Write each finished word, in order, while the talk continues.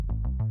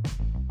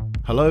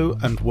Hello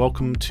and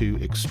welcome to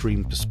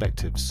Extreme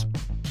Perspectives.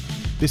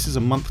 This is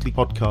a monthly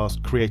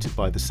podcast created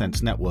by the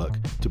Sense Network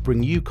to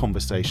bring you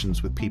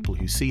conversations with people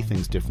who see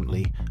things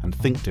differently and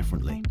think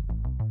differently.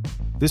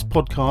 This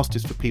podcast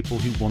is for people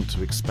who want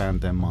to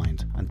expand their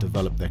mind and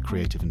develop their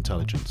creative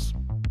intelligence.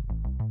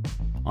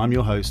 I'm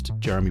your host,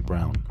 Jeremy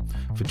Brown.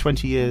 For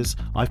 20 years,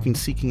 I've been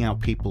seeking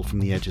out people from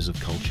the edges of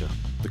culture,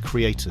 the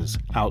creators,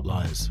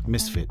 outliers,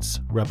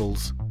 misfits,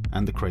 rebels,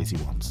 and the crazy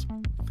ones.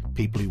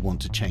 People who want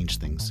to change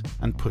things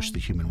and push the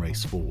human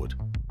race forward.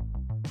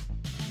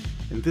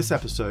 In this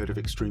episode of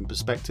Extreme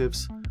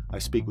Perspectives, I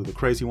speak with the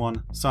crazy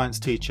one, science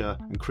teacher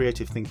and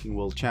creative thinking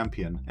world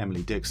champion,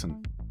 Emily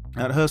Dixon.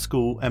 At her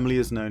school, Emily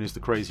is known as the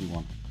crazy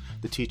one,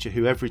 the teacher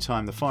who every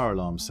time the fire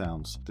alarm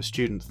sounds, the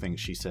student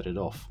thinks she set it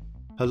off.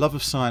 Her love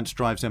of science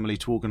drives Emily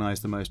to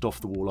organise the most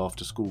off-the-wall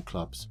after-school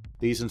clubs.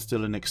 These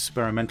instill an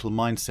experimental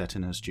mindset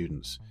in her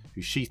students,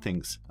 who she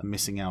thinks are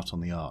missing out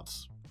on the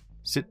arts.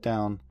 Sit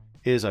down,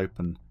 ears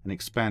open, and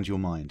expand your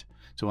mind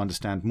to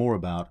understand more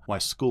about why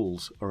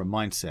schools are a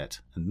mindset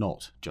and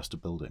not just a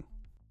building.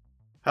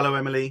 Hello,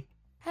 Emily.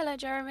 Hello,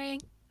 Jeremy.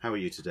 How are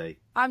you today?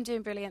 I'm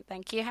doing brilliant,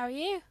 thank you. How are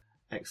you?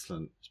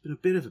 Excellent. It's been a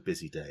bit of a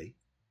busy day,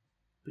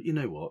 but you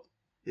know what?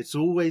 It's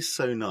always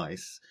so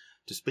nice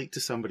to speak to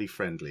somebody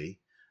friendly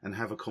and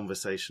have a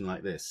conversation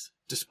like this.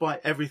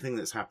 Despite everything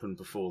that's happened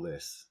before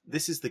this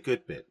is the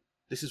good bit.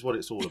 This is what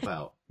it's all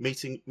about.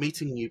 Meeting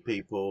new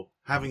people,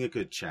 having a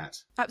good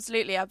chat.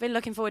 Absolutely. I've been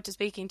looking forward to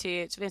speaking to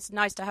you. It's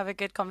nice to have a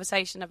good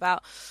conversation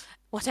about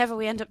whatever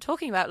we end up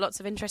talking about.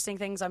 Lots of interesting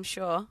things, I'm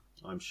sure.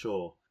 I'm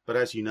sure. But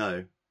as you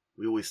know,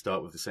 we always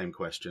start with the same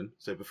question.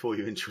 So before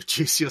you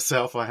introduce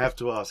yourself, I have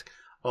to ask,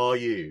 are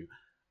you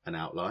an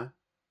outlier,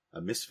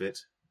 a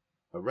misfit,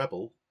 a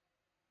rebel,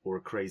 or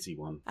a crazy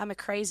one? I'm a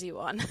crazy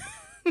one.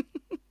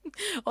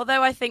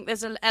 Although I think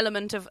there's an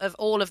element of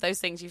all of those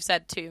things you've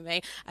said to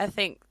me. I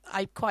think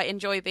I quite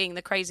enjoy being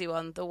the crazy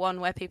one, the one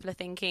where people are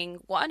thinking,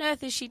 what on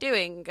earth is she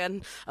doing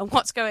and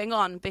what's going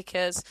on?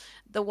 Because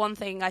the one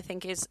thing I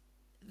think is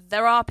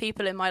there are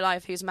people in my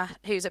life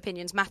whose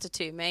opinions matter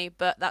to me,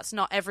 but that's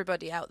not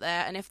everybody out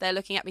there. And if they're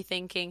looking at me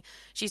thinking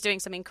she's doing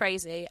something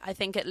crazy, I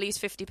think at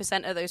least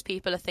 50% of those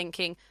people are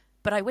thinking,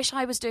 but I wish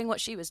I was doing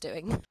what she was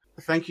doing.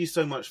 Thank you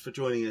so much for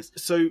joining us.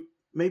 So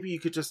maybe you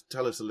could just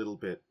tell us a little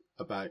bit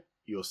about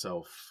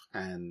yourself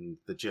and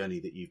the journey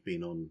that you've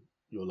been on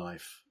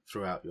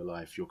throughout your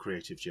life, your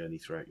creative journey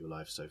throughout your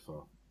life so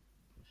far.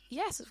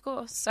 Yes, of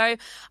course. So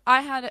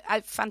I had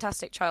a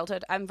fantastic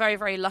childhood. I'm very,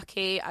 very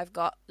lucky. I've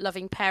got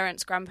loving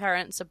parents,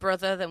 grandparents, a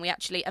brother. Then we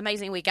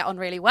get on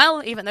really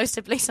well, even though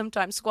siblings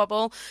sometimes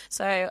squabble.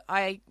 So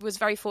I was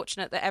very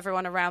fortunate that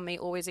everyone around me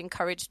always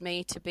encouraged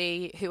me to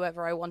be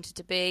whoever I wanted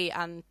to be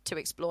and to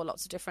explore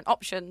lots of different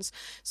options.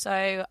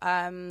 So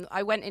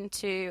I went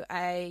into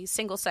a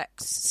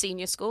single-sex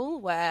senior school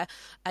where,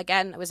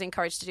 again, I was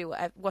encouraged to do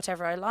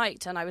whatever I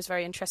liked. And I was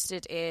very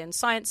interested in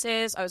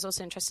sciences. I was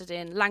also interested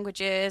in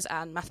languages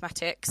and mathematics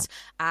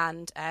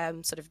and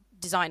sort of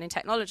design and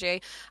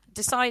technology.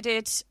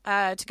 Decided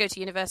to go to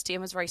university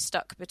and was very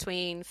stuck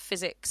between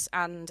physics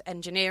and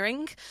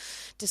engineering.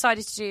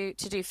 Decided to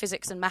do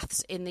physics and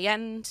maths in the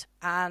end,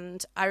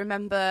 and I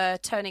remember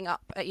turning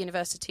up at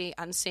university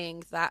and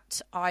seeing that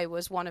I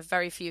was one of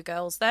very few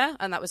girls there,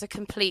 and that was a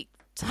complete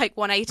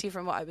 180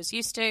 from what I was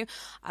used to.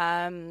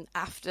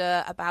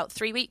 After about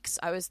 3 weeks,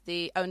 I was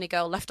the only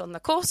girl left on the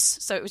course,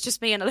 so it was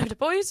just me and a load of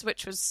boys,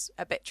 which was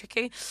a bit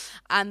tricky.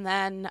 And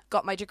then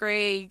got my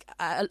degree,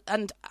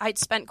 and I'd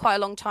spent quite a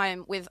long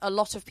time with a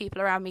lot of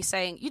people around me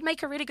saying, you'd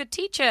make a really good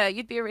teacher,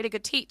 you'd be a really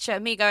good teacher.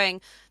 Me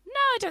going, no,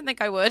 I don't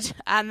think I would.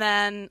 And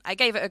then I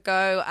gave it a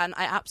go and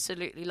I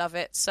absolutely love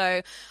it.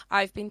 So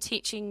I've been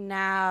teaching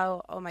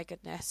now, oh my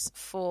goodness,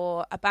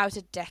 for about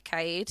a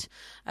decade,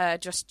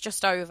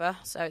 just over.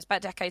 So it's about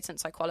a decade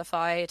since I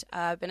qualified.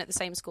 I've been at the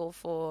same school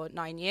for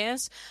 9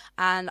 years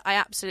and I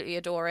absolutely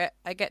adore it.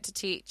 I get to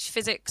teach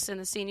physics in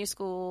the senior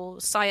school,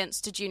 science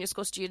to junior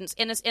school students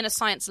in a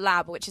science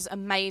lab, which is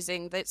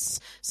amazing.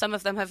 Some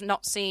of them have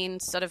not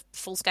seen sort of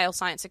full-scale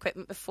science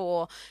equipment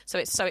before, so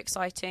it's so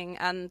exciting.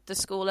 And the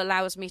school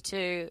allows me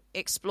to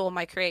explore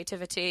my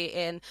creativity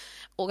in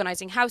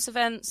organising house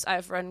events.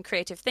 I've run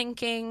creative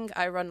thinking.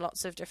 I run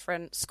lots of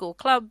different school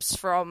clubs,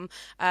 from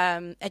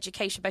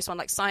education-based one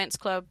like Science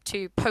Club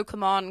to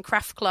Pokemon,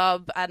 Craft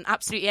Club, and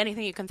absolutely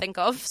anything you can think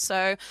of.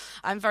 So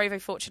I'm very, very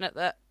fortunate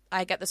that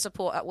I get the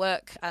support at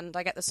work and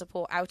I get the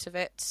support out of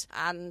it,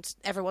 and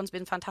everyone's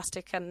been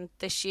fantastic. And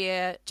this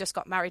year just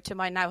got married to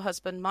my now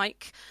husband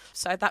Mike,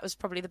 so that was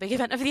probably the big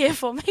event of the year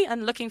for me,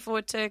 and looking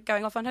forward to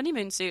going off on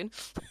honeymoon soon.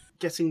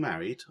 Getting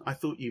married, I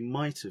thought you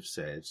might have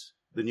said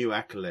the new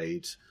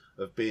accolade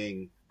of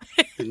being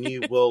the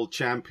new world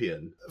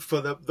champion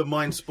for the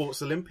Mind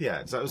Sports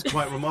Olympiads. That was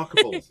quite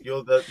remarkable.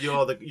 You're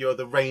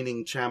the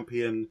reigning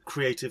champion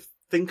creative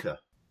thinker.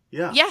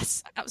 Yeah.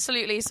 Yes,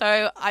 absolutely.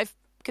 So I've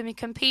been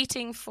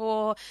competing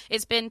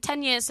it's been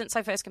 10 years since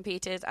I first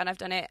competed, and I've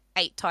done it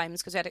 8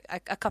 times because we had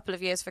a couple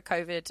of years for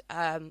COVID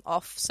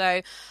off.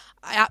 So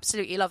I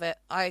absolutely love it.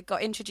 I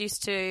got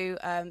introduced to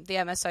the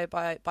MSO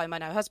by my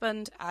now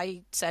husband.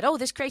 I said, oh,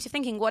 this creative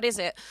thinking, what is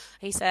it?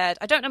 He said,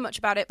 I don't know much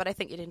about it, but I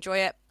think you'd enjoy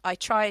it. I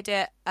tried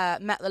it,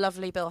 met the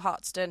lovely Bill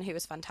Hartston, who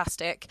was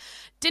fantastic.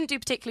 Didn't do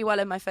particularly well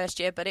in my first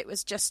year, but it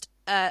was just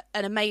an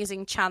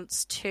amazing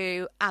chance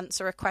to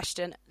answer a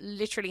question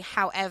literally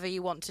however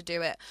you want to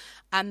do it.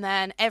 And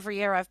then every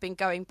year I've been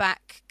going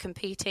back,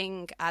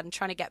 competing and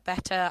trying to get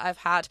better. I've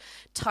had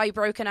tie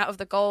broken out of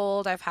the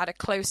gold. I've had a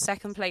close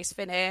second place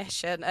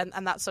finish and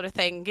that sort of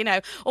thing. You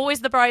know,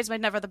 always the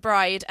bridesmaid, never the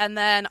bride. And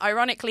then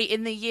ironically,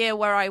 in the year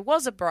where I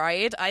was a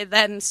bride, I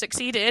then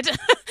succeeded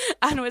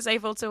and was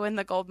able to win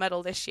the gold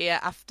medal this year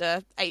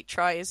after 8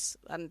 tries.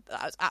 And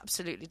I was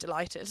absolutely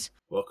delighted.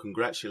 Well,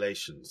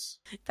 congratulations.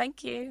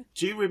 Thank you.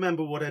 Do you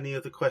remember what any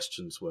of the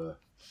questions were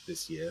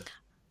this year?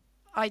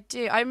 I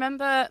do. I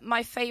remember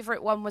my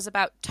favourite one was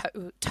about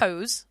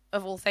toes,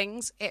 of all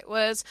things. It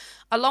was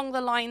along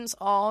the lines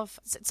of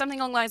something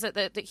along the lines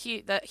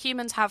that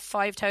humans have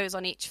 5 toes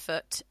on each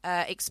foot.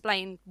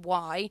 Explain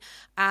why,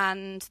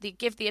 and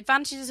give the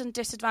advantages and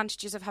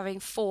disadvantages of having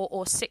 4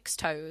 or 6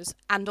 toes,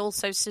 and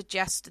also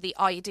suggest the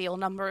ideal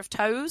number of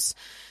toes.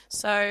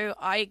 So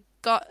I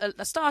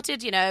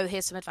started,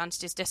 here's some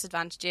advantages,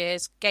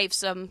 disadvantages, gave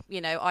some,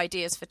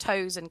 ideas for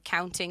toes and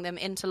counting them,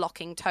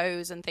 interlocking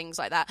toes and things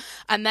like that.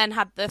 And then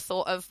had the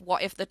thought of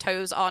what if the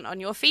toes aren't on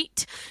your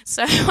feet?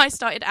 So I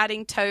started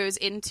adding toes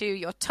into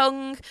your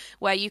tongue,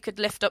 where you could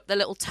lift up the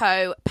little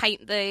toe,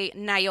 paint the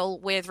nail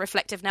with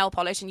reflective nail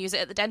polish and use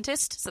it at the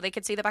dentist so they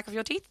could see the back of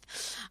your teeth.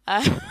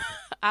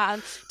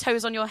 And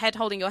toes on your head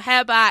holding your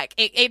hair back.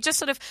 It just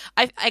sort of,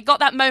 I got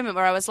that moment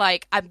where I was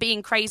like, I'm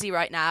being crazy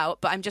right now,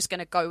 but I'm just going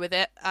to go with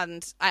it. And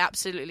I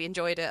absolutely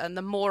enjoyed it. And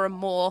the more and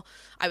more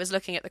I was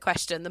looking at the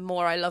question, the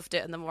more I loved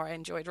it and the more I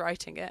enjoyed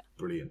writing it.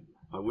 Brilliant.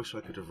 I wish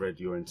I could have read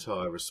your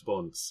entire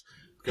response,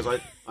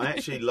 because I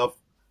actually love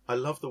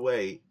the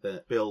way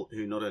that Bill,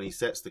 who not only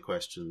sets the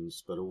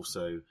questions, but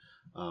also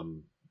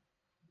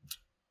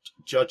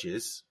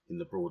judges in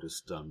the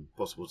broadest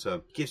possible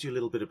term, gives you a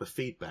little bit of a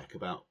feedback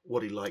about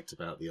what he liked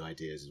about the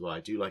ideas as well.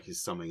 I do like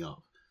his summing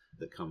up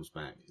that comes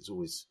back. It's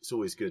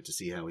always good to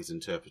see how he's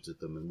interpreted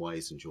them and why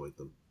he's enjoyed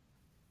them.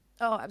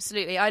 Oh,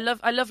 absolutely. I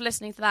love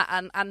listening to that,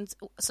 and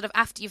sort of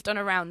after you've done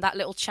a round, that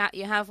little chat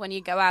you have when you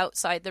go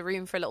outside the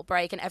room for a little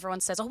break and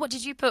everyone says, oh, what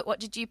did you put?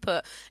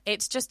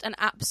 It's just an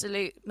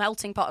absolute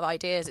melting pot of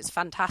ideas. It's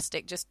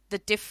fantastic, just the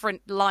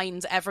different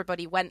lines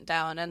everybody went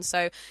down. And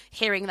so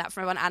hearing that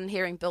from everyone and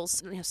hearing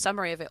Bill's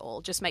summary of it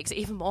all just makes it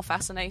even more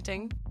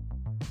fascinating.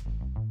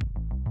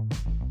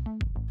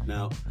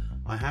 Now,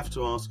 I have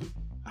to ask,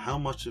 how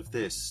much of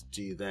this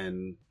do you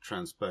then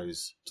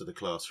transpose to the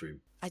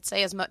classroom? I'd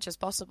say as much as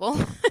possible.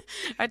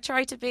 I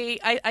try to be,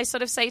 I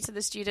sort of say to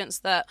the students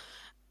that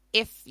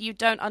if you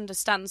don't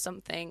understand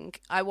something,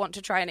 I want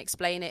to try and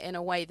explain it in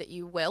a way that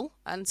you will.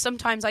 And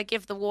sometimes I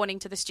give the warning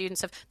to the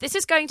students of, this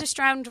is going to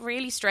sound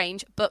really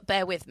strange, but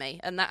bear with me.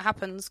 And that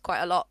happens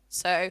quite a lot.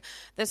 So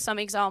there's some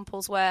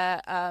examples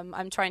where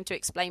I'm trying to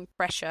explain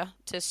pressure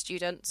to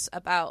students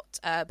about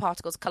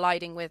particles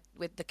colliding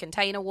with the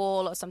container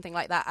wall or something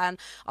like that. And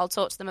I'll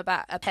talk to them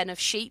about a pen of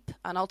sheep.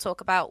 And I'll talk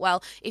about,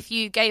 well, if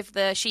you gave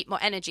the sheep more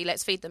energy,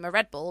 let's feed them a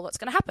Red Bull, what's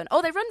going to happen?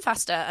 Oh, they run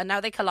faster. And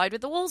now they collide with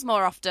the walls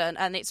more often.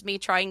 And it's me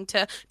trying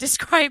to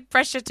describe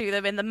pressure to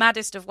them in the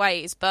maddest of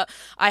ways. But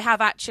I have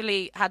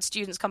actually had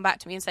students come back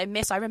to me and say,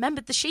 Miss, I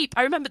remembered the sheep.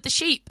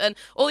 And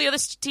all the other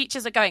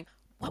teachers are going,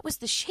 what was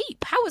the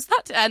sheep? How was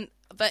that?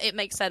 But it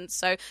makes sense.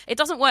 So it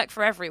doesn't work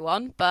for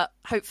everyone, but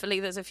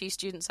hopefully there's a few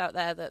students out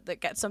there that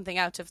get something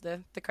out of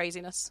the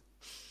craziness.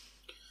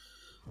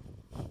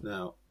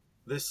 Now,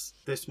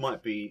 this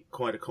might be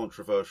quite a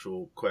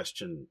controversial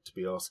question to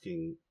be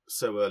asking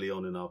so early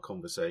on in our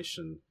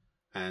conversation,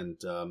 and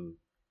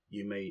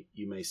you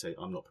may say,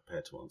 I'm not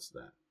prepared to answer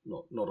that,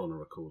 not on a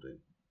recording.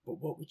 But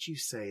what would you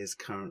say is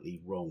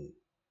currently wrong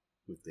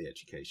with the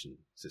education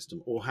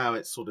system, or how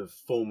it's sort of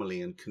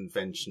formally and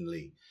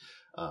conventionally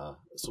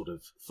sort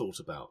of thought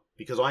about?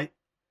 Because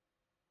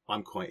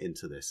I'm quite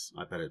into this.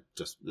 I better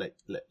just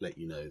let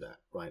you know that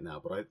right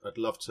now. But I'd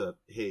love to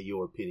hear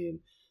your opinion.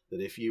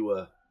 That if you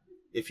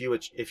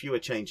were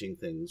changing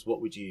things,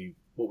 what would you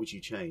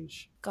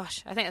change?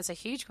 Gosh, I think that's a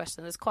huge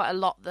question. There's quite a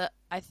lot that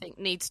I think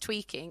needs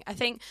tweaking. I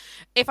think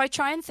if I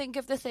try and think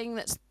of the thing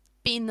that's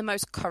been the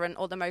most current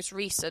or the most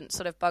recent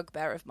sort of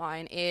bugbear of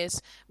mine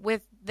is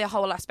with the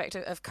whole aspect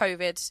of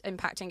COVID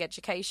impacting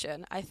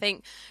education. I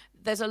think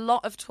there's a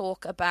lot of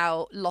talk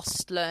about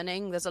lost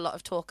learning. There's a lot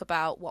of talk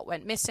about what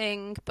went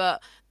missing,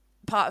 but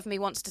part of me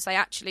wants to say,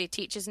 actually,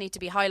 teachers need to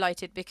be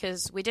highlighted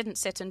because we didn't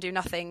sit and do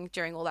nothing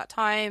during all that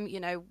time.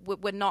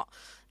 We're not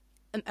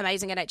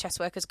amazing NHS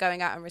workers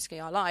going out and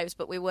risking our lives,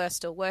 but we were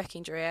still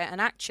working during it.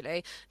 And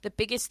actually, the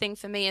biggest thing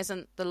for me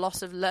isn't the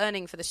loss of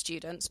learning for the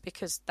students,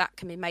 because that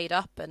can be made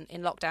up and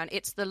in lockdown.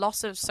 It's the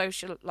loss of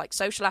social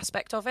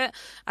aspect of it.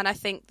 And I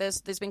think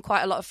there's been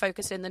quite a lot of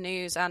focus in the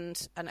news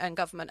and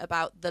government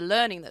about the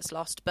learning that's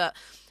lost, but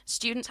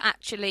students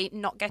actually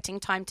not getting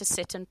time to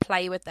sit and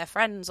play with their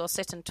friends or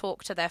sit and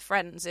talk to their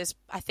friends is,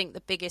 I think,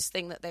 the biggest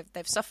thing that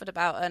they've suffered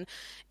about. And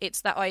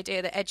it's that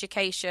idea that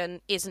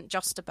education isn't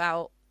just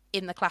about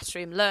in the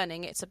classroom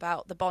learning, it's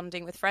about the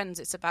bonding with friends,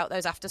 it's about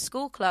those after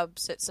school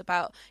clubs, it's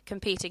about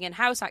competing in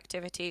house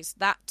activities.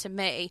 That to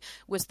me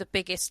was the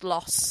biggest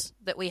loss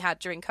that we had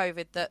during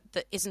COVID that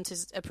isn't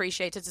as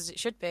appreciated as it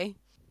should be.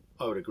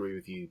 I would agree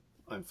with you.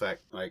 In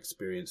fact, I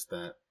experienced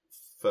that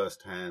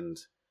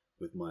firsthand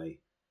with my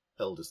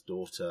eldest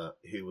daughter,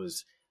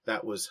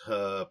 that was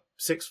her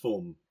sixth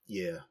form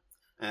year,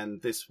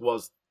 and this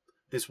was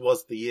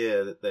the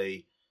year that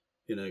they,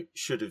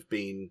 should have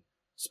been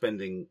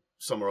spending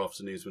summer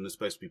afternoons when they're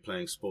supposed to be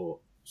playing sport,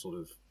 sort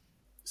of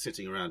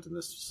sitting around in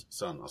the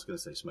sun. I was going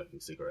to say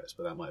smoking cigarettes,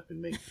 but that might have been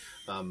me.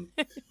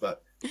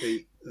 But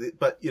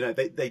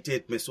they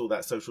did miss all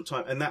that social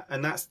time,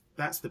 and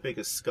that's the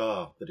biggest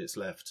scar that it's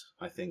left,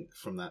 I think,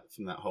 from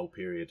that whole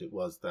period. It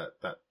was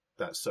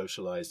that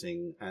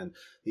socializing and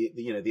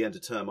the end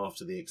of term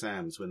after the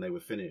exams when they were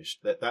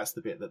finished. That's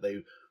the bit that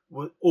they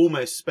were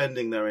almost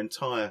spending their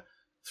entire,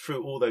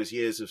 through all those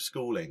years of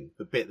schooling,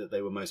 the bit that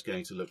they were most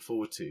going to look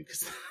forward to,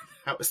 because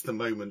that was the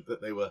moment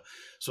that they were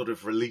sort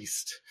of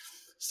released.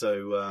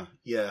 So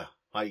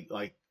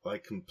I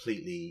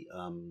completely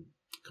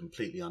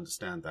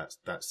understand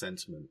that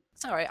sentiment.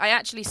 Sorry, I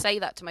actually say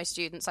that to my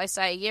students. I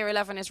say year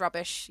 11 is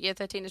rubbish, year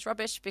 13 is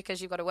rubbish,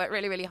 because you've got to work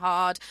really, really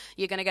hard.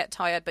 You're going to get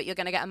tired, but you're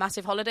going to get a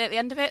massive holiday at the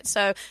end of it.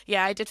 So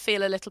yeah, I did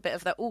feel a little bit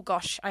of that. Oh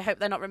gosh, I hope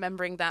they're not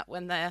remembering that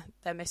when they're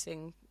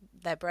missing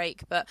their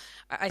break. But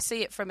I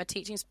see it from a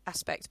teaching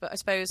aspect. But I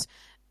suppose,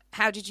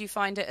 how did you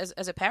find it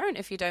as a parent,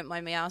 if you don't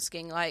mind me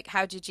asking? Like,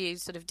 how did you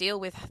sort of deal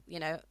with,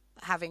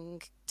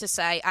 having to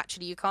say,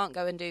 actually, you can't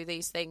go and do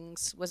these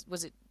things?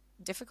 Was it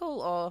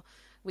difficult, or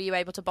were you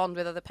able to bond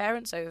with other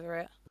parents over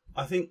it?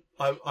 I think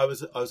I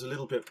was a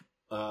little bit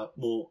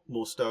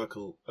more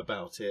stoical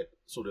about it,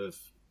 sort of,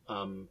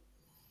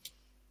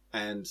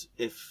 and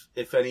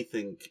if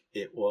anything,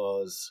 it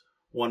was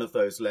one of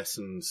those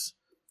lessons,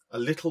 a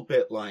little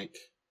bit like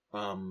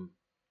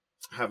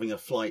having a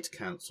flight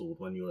cancelled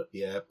when you're at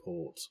the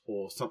airport,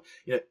 or some,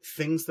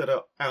 things that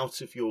are out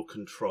of your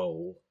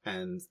control,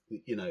 and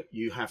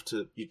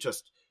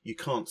you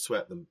can't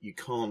sweat them, you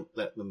can't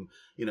let them,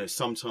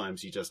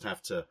 sometimes you just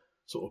have to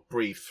sort of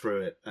breathe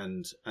through it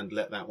and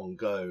let that one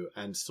go,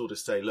 and sort of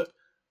say, look,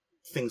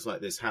 things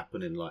like this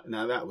happen in life.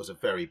 Now that was a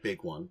very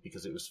big one,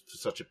 because it was for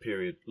such a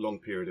long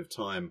period of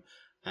time,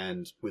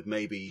 and with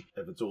maybe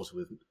a daughter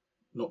with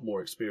not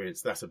more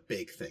experience, that's a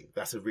big thing.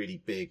 That's a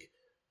really big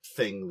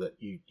thing that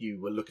you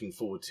were looking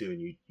forward to and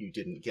you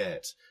didn't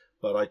get.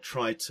 But I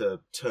tried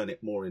to turn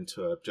it more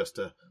into just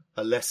a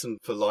lesson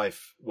for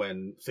life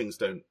when things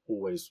don't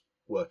always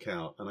work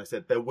out. And I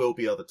said, there will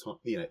be other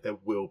there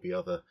will be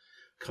other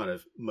kind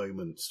of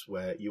moments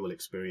where you will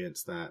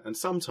experience that. And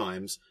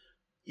sometimes,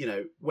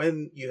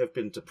 when you have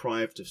been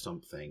deprived of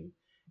something,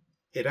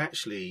 it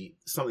actually,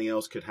 something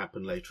else could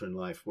happen later in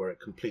life where it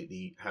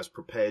completely has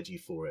prepared you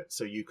for it.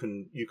 So you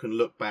can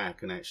look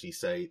back and actually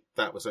say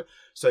that was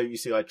so you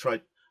see, I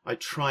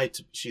tried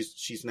to,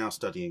 she's now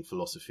studying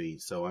philosophy.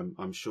 So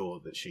I'm sure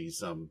that she's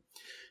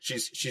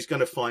going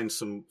to find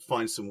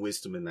some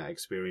wisdom in that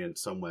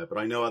experience somewhere. But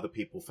I know other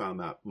people found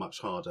that much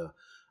harder.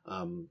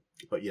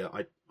 But yeah,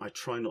 I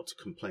try not to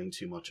complain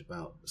too much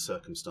about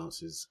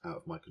circumstances out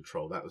of my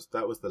control. That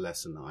was the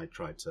lesson that I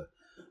tried to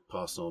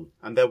pass on,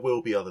 and there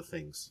will be other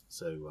things.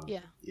 So yeah,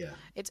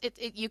 it's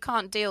you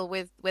can't deal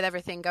with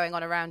everything going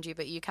on around you,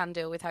 but you can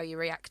deal with how you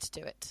react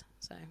to it.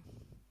 So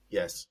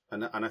yes,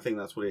 and I think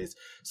that's what it is.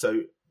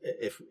 So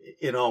if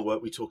in our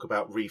work we talk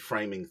about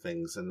reframing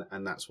things,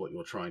 and that's what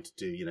you're trying to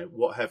do.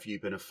 What have you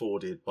been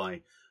afforded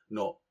by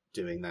not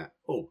doing that?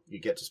 Oh, you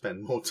get to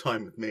spend more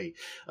time with me.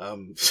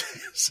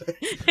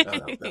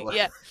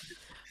 Yeah.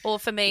 Or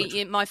for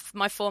me, my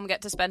form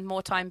get to spend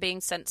more time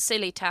being sent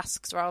silly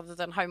tasks rather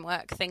than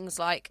homework. Things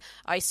like,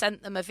 I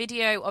sent them a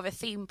video of a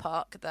theme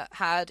park that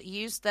had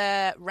used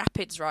their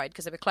rapids ride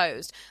because they were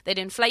closed. They'd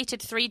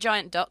inflated 3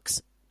 giant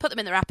ducks, put them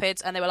in the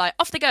rapids, and they were like,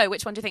 off they go,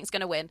 which one do you think is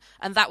going to win?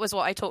 And that was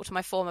what I talked to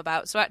my form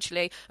about. So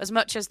actually, as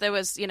much as there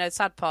was,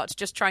 sad parts,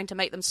 just trying to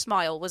make them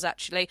smile was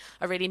actually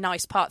a really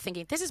nice part,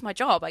 thinking, this is my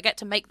job, I get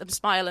to make them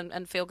smile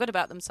and feel good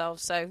about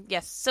themselves. So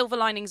yes, silver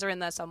linings are in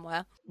there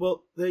somewhere.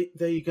 Well,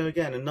 there you go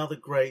again, another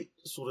great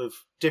sort of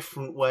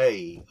different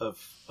way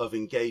of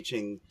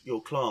engaging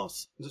your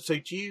class. So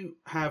do you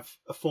have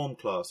a form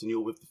class and you're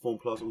with the form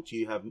class, or do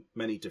you have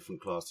many different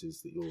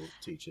classes that you're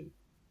teaching?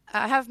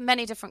 I have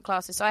many different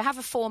classes. So I have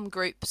a form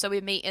group. So we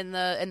meet in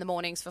the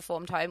mornings for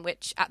form time,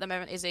 which at the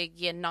moment is a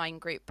year 9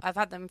 group. I've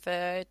had them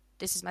for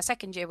this is my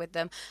second year with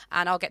them,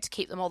 and I'll get to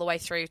keep them all the way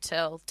through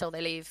till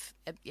they leave,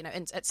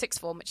 at sixth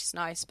form, which is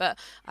nice. But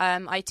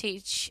I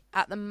teach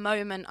at the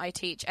moment. I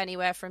teach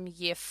anywhere from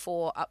year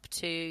 4 up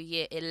to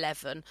year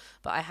 11,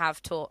 but I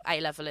have taught A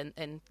level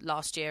in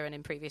last year and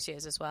in previous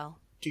years as well.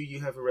 Do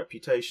you have a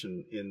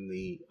reputation in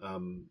the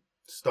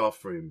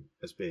staff room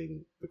as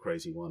being the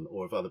crazy one,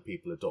 or have other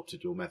people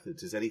adopted your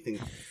methods?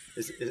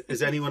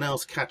 Is anyone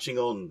else catching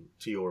on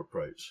to your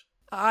approach?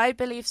 I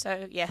believe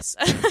so, yes.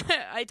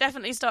 I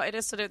definitely started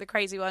as sort of the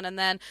crazy one, and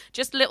then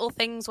just little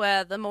things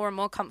where the more and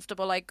more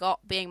comfortable I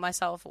got being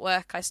myself at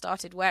work, I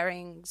started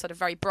wearing sort of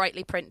very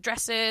brightly print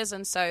dresses,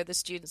 and so the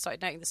students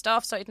started noticing, the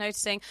staff started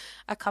noticing,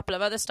 a couple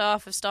of other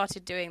staff have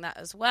started doing that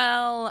as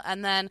well,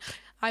 and then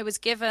I was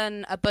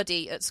given a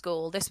buddy at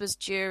school. This was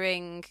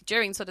during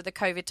sort of the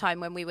COVID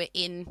time when we were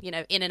in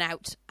and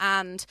out,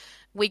 and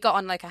we got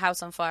on like a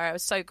house on fire. I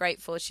was so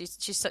grateful. She's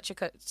such a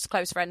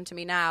close friend to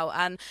me now,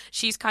 and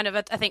she's kind of,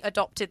 I think,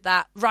 adopted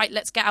that, right,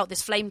 let's get out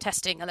this flame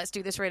testing and let's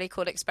do this really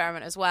cool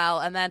experiment as well.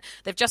 And then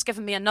they've just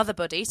given me another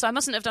buddy, so I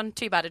mustn't have done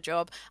too bad a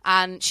job,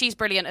 and she's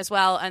brilliant as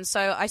well. And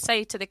so I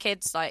say to the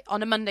kids, like,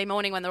 on a Monday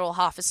morning when they're all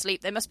half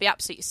asleep, they must be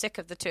absolutely sick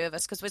of the two of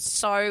us because we're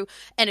so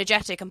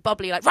energetic and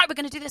bubbly, like, right, we're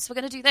going to do this, we're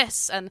going to do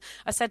this. And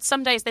I said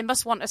some days they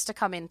must want us to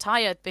come in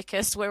tired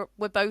because we're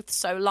both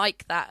so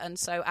like that and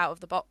so out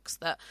of the box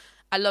that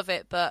I love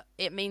it, but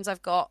it means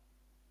I've got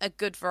a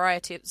good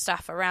variety of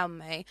staff around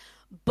me.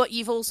 But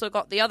you've also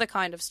got the other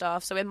kind of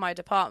staff. So in my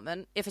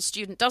department, if a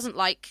student doesn't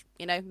like,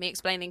 me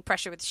explaining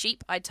pressure with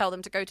sheep, I tell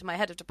them to go to my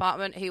head of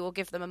department, who will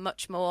give them a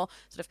much more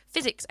sort of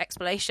physics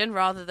explanation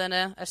rather than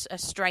a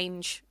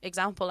strange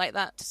example like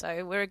that.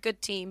 So we're a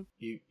good team.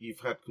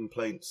 You've had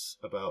complaints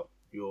about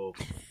your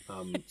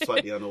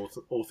slightly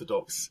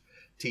unorthodox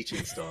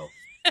teaching style.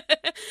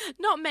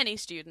 Not many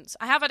students.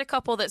 I have had a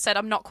couple that said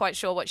I'm not quite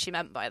sure what she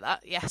meant by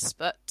that, yes,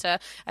 but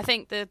I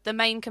think the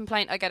main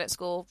complaint I get at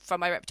school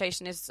from my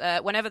reputation is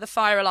whenever the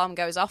fire alarm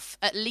goes off,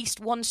 at least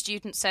one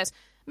student says,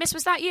 "Miss,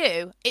 was that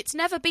you?" It's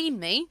never been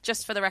me,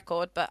 just for the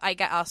record, but I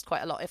get asked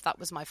quite a lot if that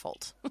was my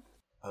fault.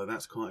 Oh,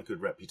 that's quite a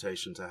good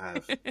reputation to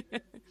have.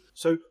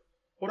 So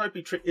what I'd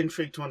be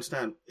intrigued to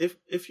understand,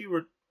 if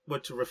you were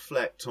to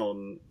reflect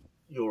on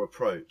your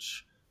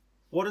approach,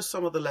 what are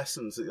some of the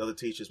lessons that the other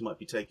teachers might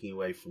be taking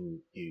away from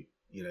you?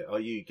 Are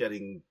you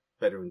getting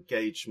better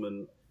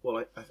engagement?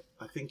 Well,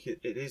 I think it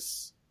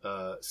is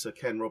Sir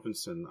Ken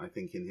Robinson, I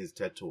think, in his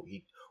TED Talk,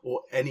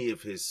 or any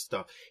of his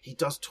stuff, he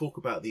does talk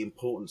about the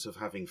importance of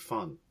having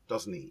fun,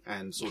 doesn't he?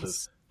 And sort of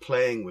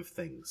playing with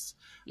things.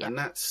 Yep. And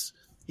that's,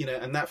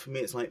 and that for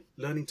me, it's like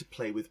learning to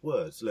play with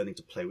words, learning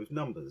to play with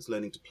numbers,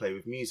 learning to play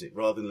with music,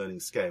 rather than learning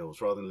scales,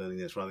 rather than learning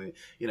this,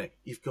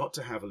 you've got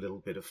to have a little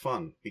bit of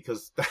fun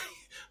because,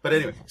 but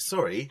anyway,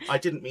 sorry, I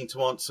didn't mean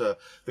to answer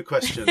the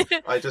question.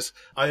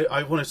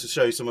 I wanted to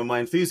show some of my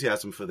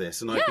enthusiasm for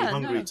this, and I'd be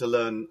hungry to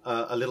learn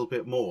a little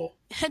bit more.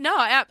 No,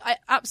 I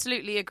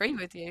absolutely agree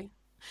with you.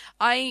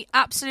 I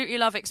absolutely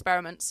love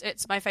experiments.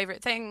 It's my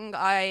favourite thing.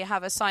 I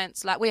have a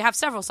science lab. We have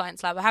several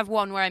science labs. I have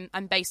one where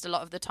I'm based a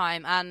lot of the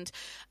time, and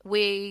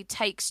we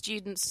take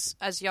students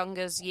as young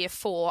as year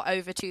 4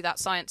 over to that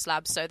science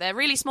lab. So they're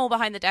really small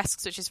behind the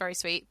desks, which is very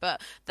sweet,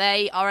 but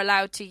they are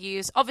allowed to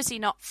use, obviously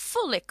not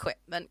full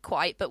equipment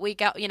quite, but we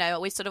get,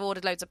 we sort of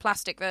ordered loads of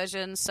plastic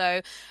versions. So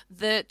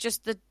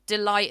the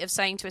delight of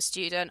saying to a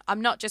student,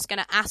 I'm not just going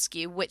to ask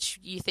you which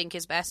you think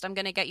is best, I'm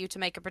going to get you to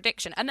make a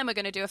prediction, and then we're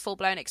going to do a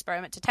full-blown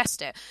experiment to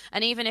test it.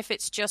 And even if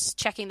it's just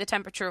checking the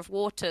temperature of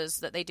waters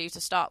that they do to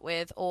start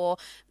with, or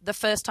the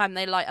first time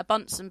they light a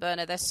Bunsen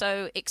burner, they're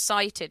so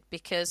excited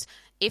because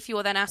if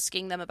you're then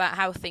asking them about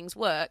how things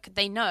work,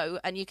 they know,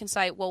 and you can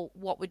say, well,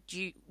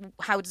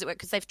 how does it work?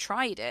 Because they've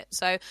tried it.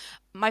 So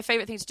my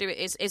favourite thing to do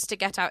is to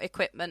get out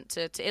equipment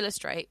to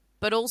illustrate,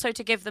 but also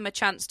to give them a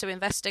chance to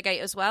investigate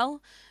as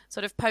well,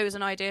 sort of pose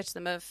an idea to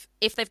them of,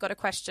 if they've got a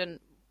question,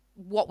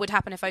 what would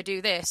happen if I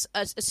do this?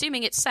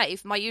 Assuming it's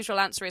safe, my usual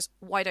answer is,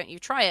 why don't you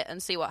try it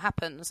and see what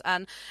happens?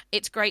 And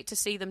it's great to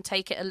see them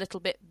take it a little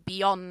bit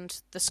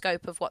beyond the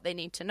scope of what they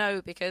need to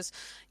know, because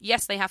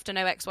yes, they have to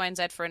know X, Y, and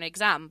Z for an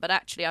exam, but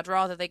actually I'd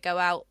rather they go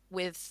out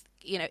with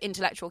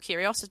intellectual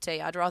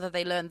curiosity. I'd rather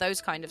they learn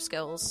those kind of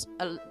skills,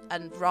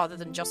 and rather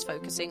than just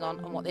focusing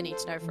on what they need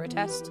to know for a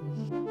test.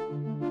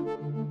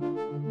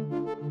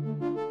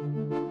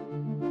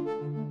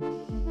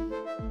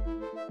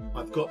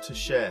 I've got to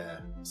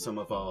share some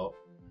of our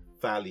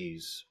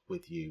values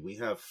with you. We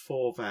have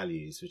 4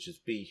 values, which is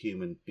be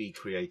human, be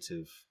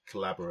creative,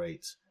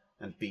 collaborate,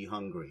 and be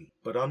hungry.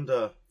 But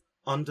under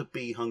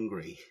be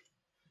hungry,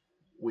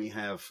 we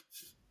have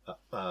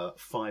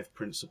 5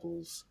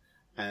 principles,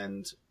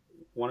 and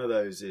one of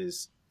those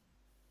is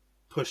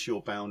push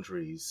your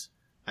boundaries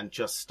and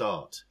just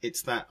start.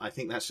 It's that, I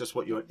think that's just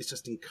it's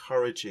just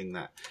encouraging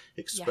that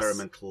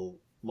experimental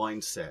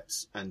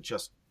mindset and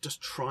just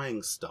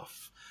trying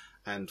stuff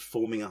and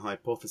forming a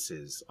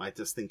hypothesis, I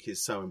just think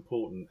is so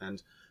important.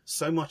 And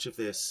so much of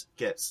this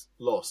gets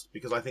lost,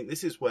 because I think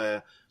this is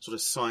where sort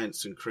of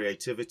science and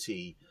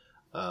creativity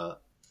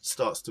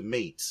starts to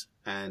meet,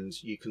 and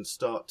you can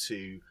start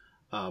to,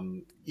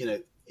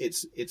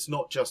 it's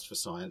not just for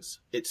science,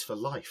 it's for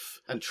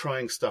life and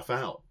trying stuff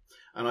out.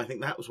 And I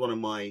think that was one of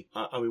my,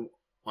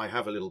 I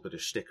have a little bit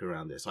of shtick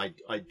around this.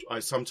 I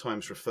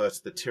sometimes refer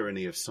to the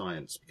tyranny of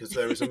science, because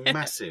there is a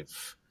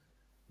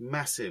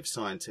massive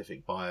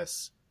scientific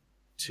bias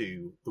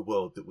to the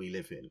world that we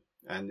live in.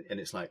 And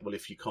it's like, well,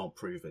 if you can't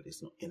prove it,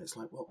 it's not. And it's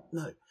like, well,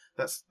 no,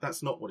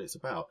 that's not what it's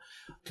about,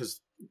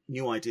 because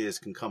new ideas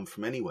can come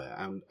from anywhere.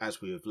 And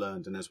as we have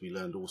learned, and as we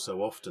learned all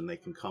so often, they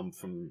can come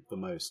from the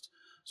most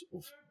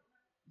sort of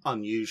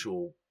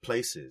unusual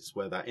places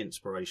where that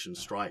inspiration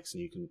strikes,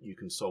 and you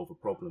can solve a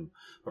problem.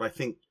 But I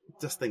think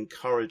just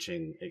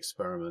encouraging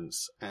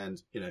experiments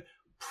and,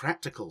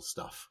 practical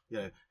stuff,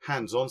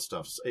 hands-on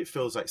stuff, it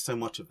feels like so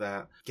much of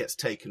that gets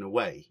taken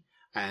away.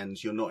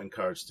 And you're not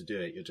encouraged to do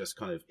it. You're just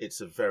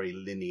it's a very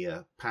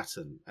linear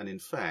pattern. And in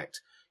fact,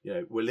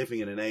 we're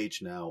living in an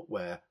age now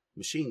where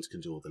machines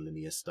can do all the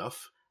linear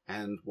stuff.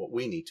 And what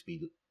we need to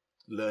be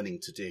learning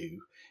to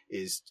do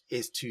is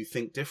to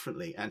think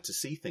differently and to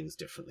see things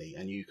differently.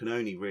 And you can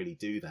only really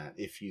do that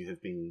if you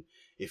have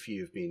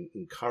been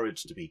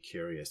encouraged to be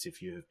curious,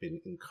 if you have been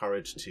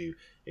encouraged to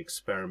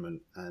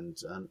experiment and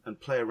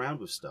play around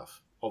with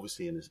stuff,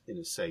 obviously in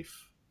a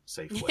safe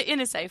way. In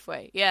a safe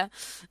way, yeah.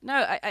 No,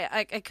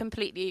 I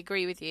completely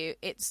agree with you.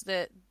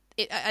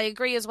 I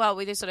agree as well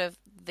with this sort of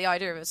the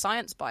idea of a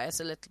science bias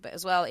a little bit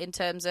as well, in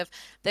terms of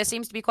there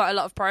seems to be quite a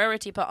lot of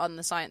priority put on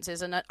the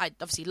sciences, and I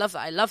obviously love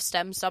that. I love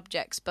STEM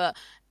subjects, but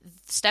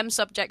STEM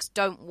subjects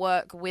don't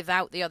work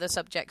without the other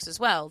subjects as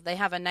well. They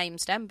have a name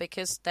STEM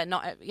because they're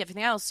not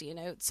everything else,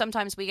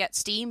 Sometimes we get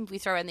STEAM, we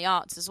throw in the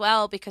arts as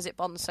well because it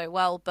bonds so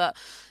well, but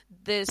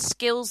the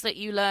skills that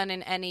you learn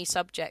in any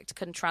subject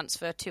can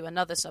transfer to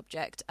another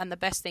subject, and the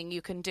best thing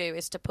you can do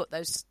is to put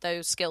those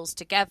skills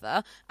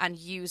together and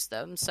use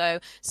them. So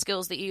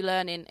skills that you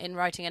learn in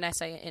writing an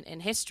essay in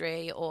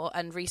history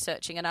and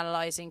researching and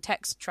analysing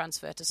text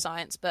transfer to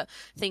science, but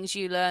things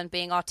you learn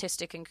being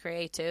artistic and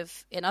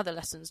creative in other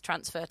lessons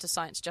transfer to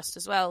science just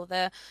as well.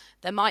 There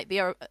might be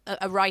a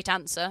right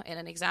answer in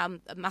an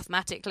exam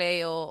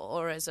mathematically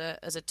or as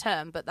a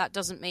term, but that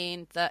doesn't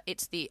mean that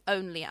it's the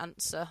only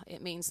answer.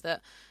 It means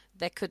that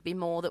there could be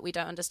more that we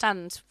don't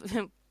understand.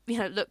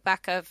 Look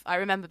back I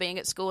remember being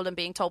at school and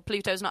being told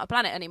Pluto's not a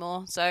planet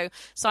anymore. So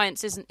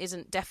science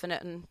isn't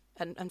definite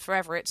and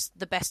forever. It's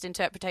the best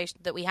interpretation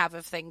that we have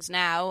of things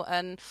now,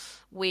 and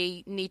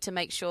we need to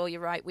make sure,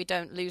 you're right, we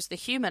don't lose the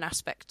human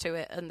aspect to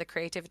it and the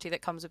creativity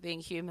that comes with being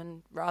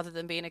human rather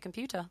than being a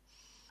computer.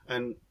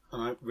 And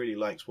I really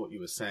liked what you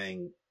were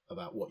saying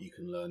about what you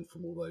can learn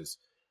from all those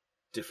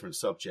different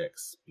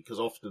subjects, because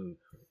often,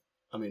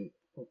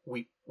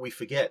 we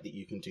forget that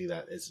you can do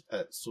that as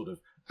sort of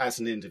as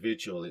an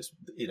individual.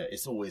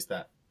 It's always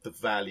that the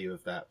value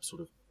of that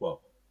sort of,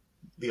 well,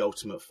 the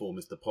ultimate form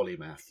is the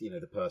polymath,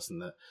 the person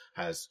that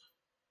has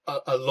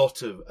a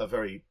lot of a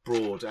very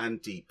broad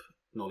and deep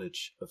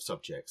knowledge of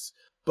subjects.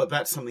 But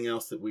that's something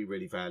else that we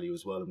really value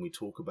as well, and we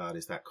talk about,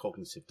 is that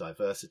cognitive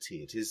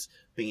diversity. It is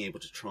being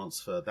able to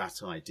transfer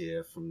that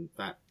idea from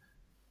that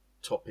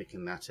topic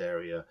in that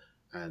area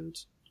and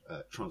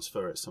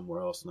transfer it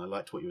somewhere else. And I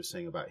liked what you were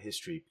saying about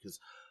history, because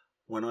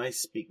when I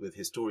speak with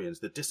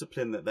historians, the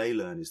discipline that they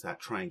learn is that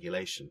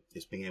triangulation.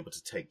 It's being able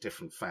to take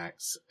different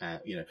facts.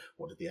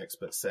 What did the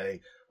experts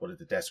say? What did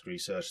the desk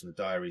research and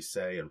the diaries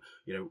say? And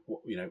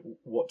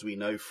what do we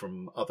know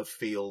from other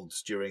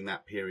fields during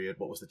that period?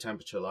 What was the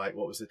temperature like?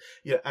 What was it?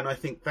 And I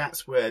think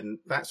that's when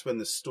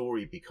the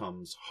story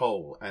becomes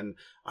whole. And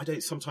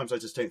sometimes I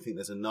just don't think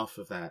there's enough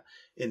of that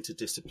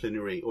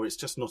interdisciplinary, or it's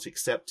just not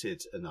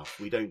accepted enough.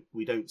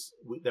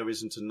 There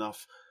isn't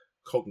enough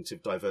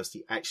cognitive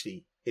diversity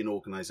actually in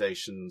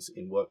organizations,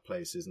 in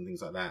workplaces and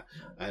things like that.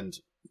 And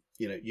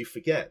you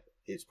forget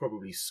it's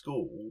probably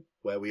school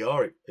where we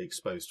are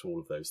exposed to all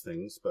of those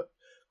things, but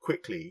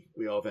quickly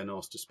we are then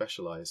asked to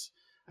specialize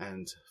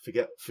and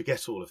forget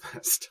all of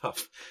that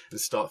stuff and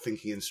start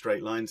thinking in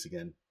straight lines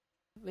again,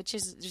 which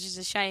is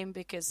a shame,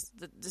 because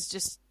there's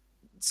just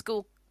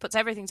school puts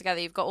everything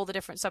together. You've got all the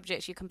different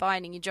subjects, you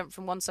combine and you jump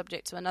from one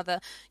subject to another,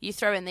 you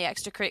throw in the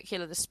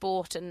extracurricular, the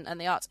sport and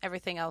the arts,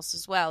 everything else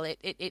as well.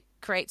 It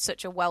creates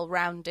such a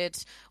well-rounded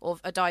or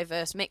a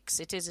diverse mix.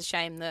 It is a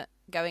shame that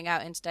going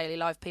out into daily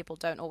life, people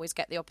don't always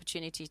get the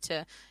opportunity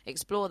to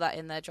explore that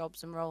in their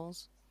jobs and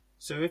roles.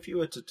 So if you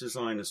were to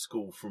design a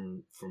school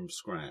from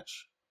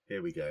scratch,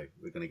 here we go,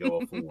 we're going to go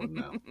off on one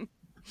now.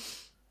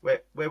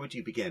 Where would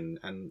you begin,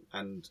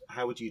 and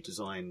how would you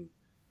design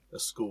a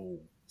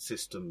school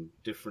system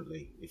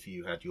differently if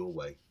you had your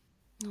way?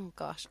 Oh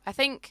gosh, I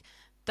think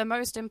the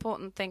most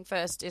important thing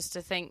first is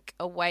to think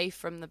away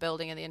from the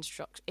building and the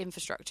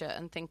infrastructure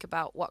and think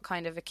about what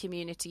kind of a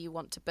community you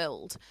want to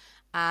build,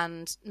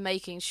 and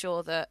making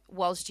sure that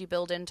whilst you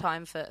build in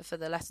time for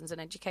the lessons and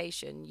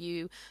education,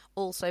 you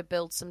also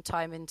build some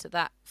time into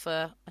that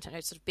for,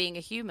 sort of being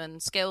a human,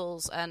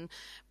 skills and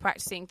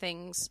practicing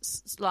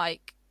things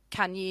like,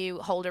 can you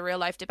hold a real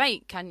life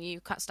debate? Can you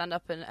stand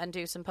up and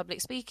do some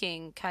public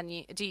speaking?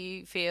 Do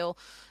you feel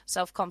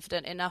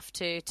self-confident enough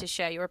to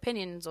share your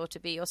opinions or to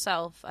be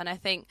yourself? And I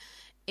think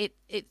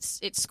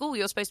it's school.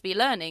 You're supposed to be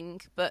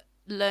learning, but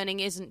learning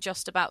isn't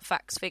just about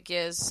facts,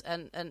 figures,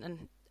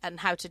 and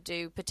how to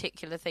do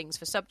particular things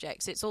for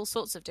subjects. It's all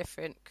sorts of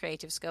different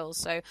creative skills.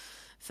 So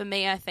for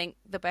me, I think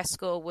the best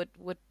school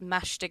would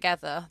mash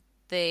together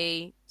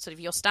the sort of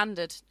your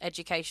standard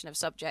education of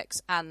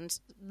subjects and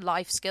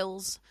life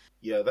skills.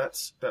 Yeah,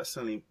 that's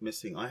certainly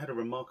missing. I had a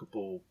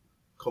remarkable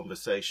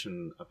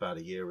conversation about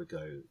a year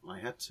ago. I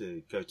had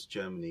to go to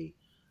Germany.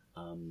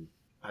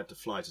 I had to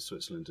fly to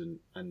Switzerland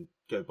and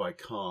go by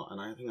car,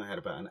 and I think I had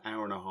about an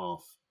hour and a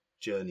half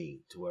journey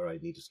to where I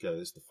needed to go.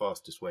 It's the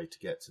fastest way to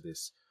get to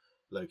this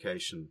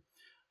location.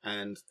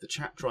 And the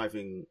chap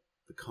driving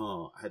the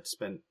car had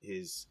spent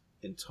his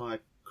entire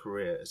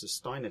career as a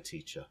Steiner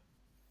teacher.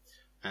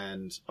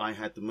 And I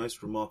had the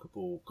most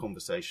remarkable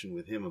conversation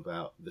with him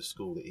about the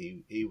school that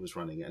he was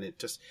running, and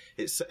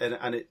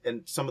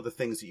and some of the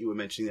things that you were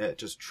mentioning there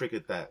just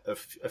triggered that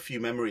a few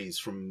memories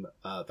from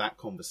that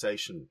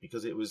conversation,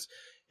 because it was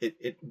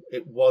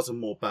a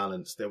more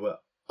balanced. There were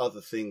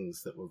other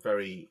things that were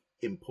very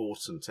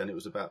important, and it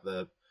was about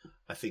the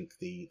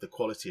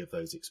quality of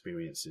those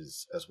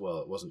experiences as well.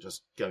 It wasn't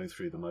just going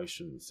through the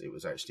motions; it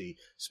was actually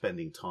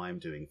spending time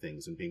doing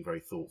things and being very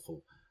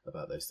thoughtful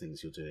about those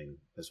things you're doing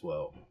as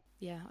well.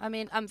 Yeah, I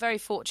mean, I'm very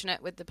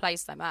fortunate with the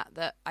place I'm at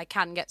that I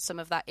can get some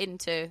of that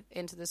into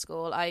the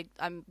school.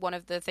 I'm one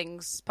of the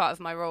things, part of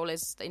my role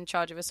is in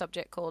charge of a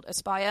subject called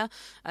Aspire,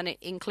 and it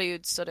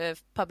includes sort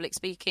of public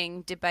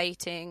speaking,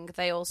 debating.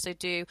 They also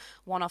do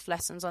one-off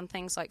lessons on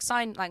things like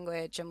sign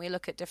language, and we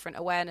look at different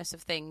awareness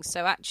of things.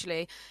 So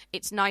actually,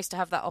 it's nice to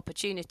have that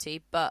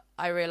opportunity, but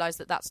I realise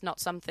that that's not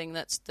something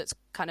that's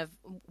kind of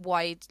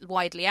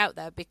widely out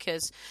there,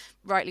 because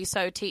rightly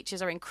so,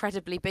 teachers are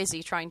incredibly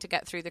busy trying to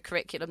get through the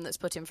curriculum that's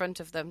put in front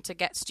of them to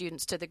get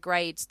students to the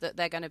grades that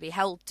they're going to be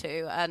held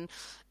to, and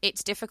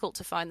it's difficult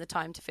to find the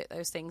time to fit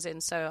those things in.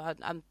 So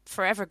I'm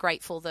forever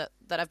grateful that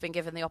I've been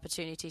given the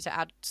opportunity to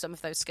add some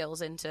of those skills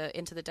into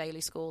the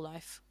daily school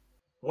life.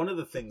 One of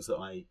the things that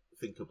I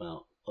think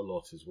about a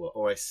lot is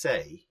or I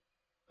say,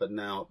 but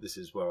now this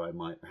is where I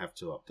might have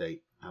to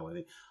update how I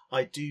think.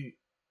 I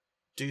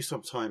do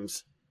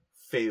sometimes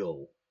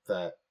feel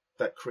that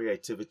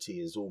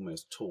creativity is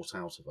almost taught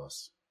out of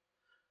us,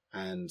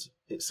 and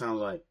it sounds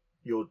like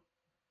you're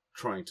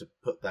trying to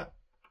put that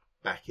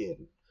back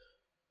in,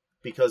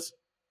 because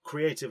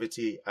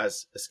creativity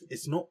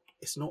it's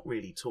not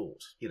really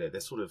taught. They're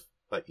sort of,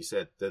 like you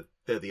said,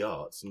 they're the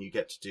arts, and you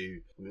get to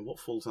do. I mean, what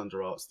falls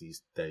under arts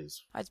these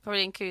days? I'd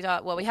probably include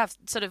art. Well, we have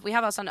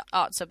our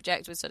art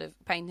subject with sort of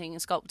painting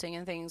and sculpting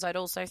and things. I'd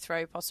also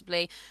throw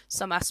possibly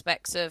some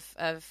aspects of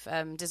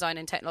design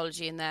and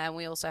technology in there, and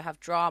we also have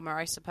drama,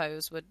 I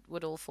suppose,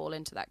 would all fall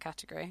into that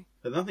category.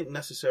 But nothing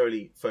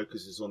necessarily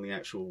focuses on the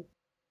actual,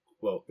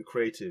 the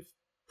creative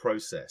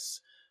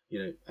process.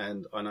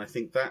 And I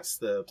think that's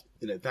the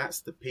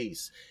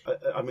piece.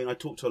 I mean, I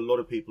talk to a lot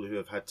of people who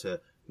have had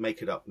to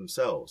make it up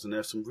themselves, and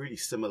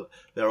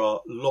there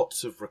are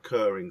lots of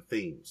recurring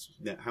themes.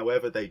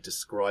 However they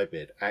describe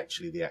it,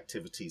 actually the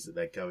activities that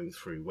they're going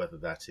through, whether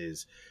that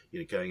is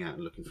going out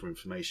and looking for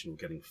information or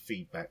getting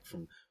feedback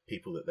from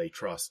people that they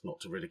trust, not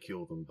to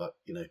ridicule them, but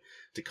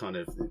to kind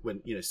of,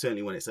 when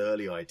certainly when it's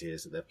early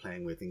ideas that they're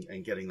playing with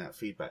and getting that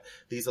feedback.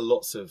 These are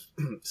lots of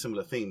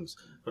similar themes,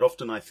 but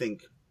often I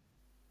think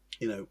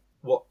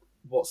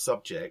what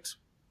subject,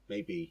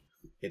 maybe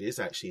it is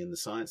actually in the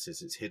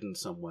sciences, it's hidden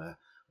somewhere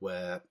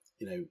where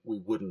we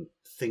wouldn't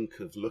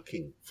think of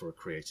looking for a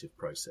creative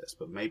process,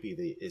 but maybe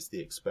the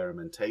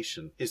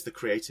experimentation is the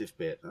creative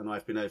bit, and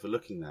I've been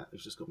overlooking that.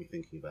 It's just got me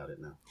thinking about it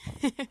now.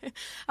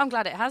 I'm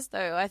glad it has,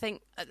 though.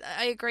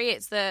 I agree.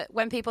 It's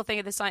when people think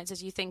of the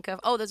sciences, you think of,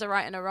 there's a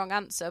right and a wrong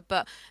answer,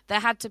 but there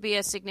had to be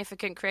a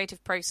significant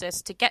creative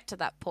process to get to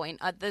that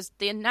point. There's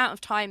the amount of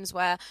times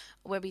where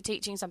we'll be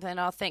teaching something and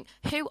I'll think,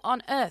 who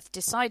on earth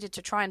decided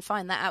to try and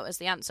find that out as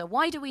the answer?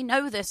 Why do we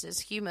know this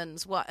as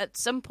humans? At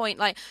some point,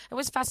 it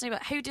was fascinating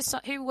about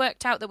who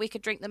worked out that we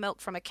could drink the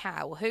milk from a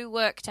cow? Who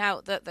worked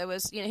out that there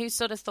was, who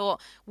sort of thought,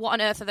 what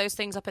on earth are those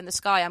things up in the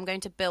sky? I'm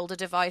going to build a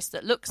device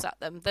that looks at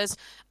them. There's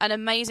an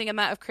amazing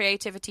amount of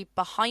creativity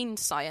behind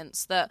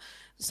science that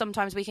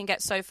sometimes we can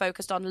get so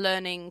focused on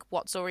learning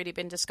what's already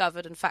been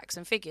discovered and facts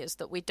and figures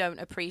that we don't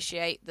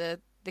appreciate the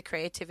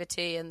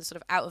creativity and the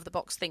sort of out of the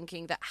box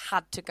thinking that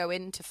had to go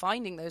into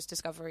finding those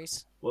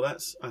discoveries. Well,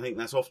 I think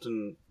that's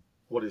often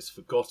what is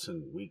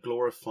forgotten. We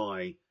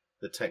glorify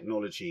the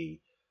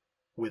technology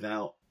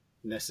without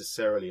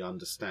necessarily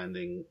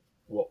understanding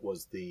what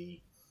was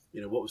the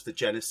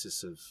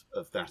genesis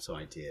of that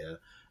idea,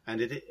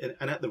 and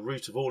at the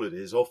root of all it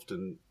is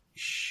often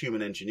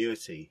human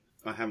ingenuity.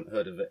 I haven't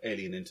heard of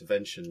alien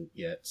intervention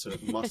yet, so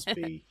it must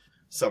be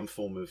some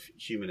form of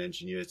human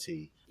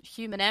ingenuity.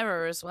 Human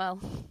error as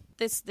well.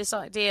 This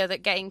idea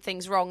that getting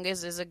things wrong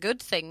is a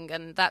good thing,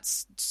 and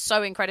that's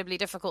so incredibly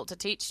difficult to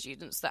teach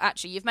students, that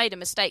actually you've made a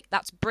mistake,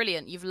 that's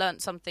brilliant, you've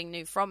learnt something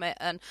new from it.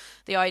 And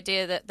the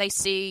idea that they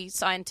see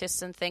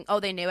scientists and think,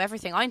 they knew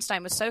everything,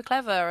 Einstein was so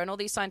clever and all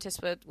these scientists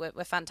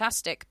were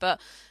fantastic,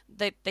 but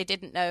they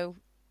didn't know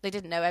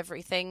didn't know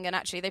everything, and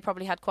actually they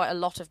probably had quite a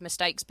lot of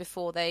mistakes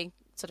before they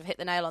sort of hit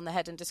the nail on the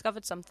head and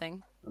discovered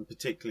something. And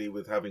particularly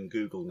with having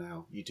Google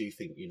now, you do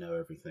think you know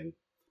everything.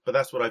 But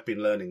that's what I've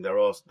been learning. There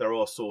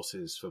are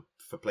sources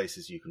for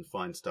places you can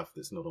find stuff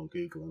that's not on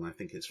Google, and I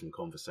think it's from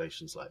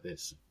conversations like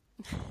this.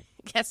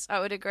 Yes, I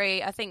would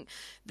agree. I think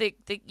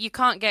you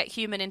can't get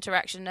human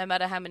interaction no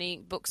matter how many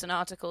books and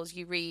articles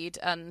you read,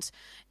 and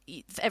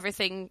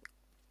everything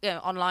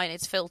online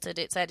is filtered,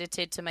 it's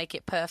edited to make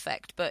it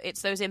perfect, but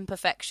it's those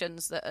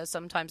imperfections that are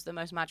sometimes the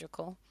most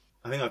magical.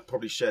 I think I've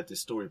probably shared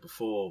this story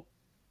before,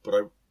 but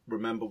I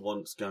remember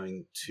once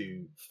going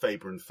to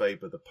Faber and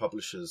Faber, the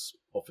publishers'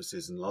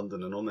 offices in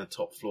London, and on their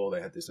top floor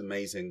they had this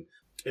amazing,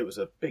 it was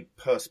a big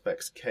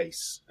Perspex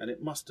case, and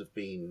it must have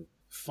been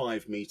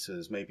 5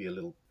 meters, maybe a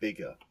little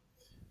bigger.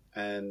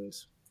 And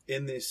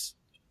in this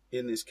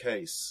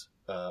case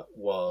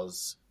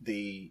was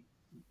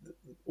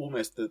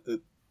almost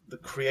the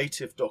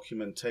creative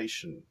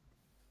documentation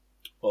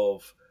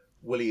of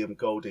William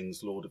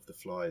Golding's Lord of the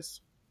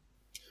Flies.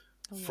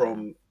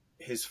 From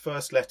his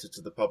first letter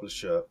to the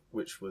publisher,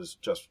 which was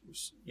just,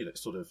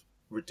 sort of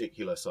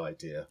ridiculous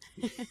idea,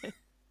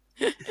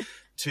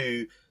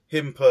 to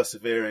him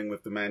persevering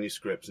with the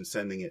manuscript and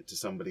sending it to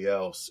somebody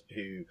else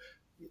who,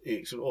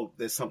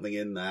 there's something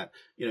in that,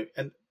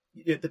 and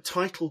the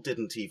title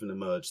didn't even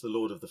emerge, The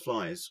Lord of the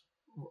Flies,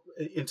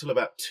 until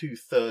about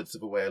 2/3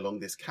 of the way along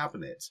this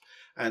cabinet.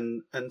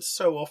 And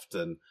so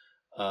often,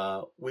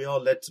 we are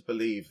led to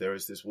believe there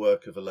is this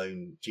work of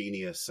alone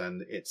genius,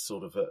 and it's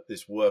sort of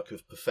this work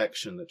of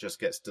perfection that just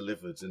gets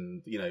delivered,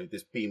 and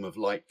this beam of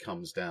light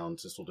comes down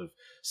to sort of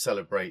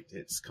celebrate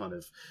its kind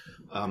of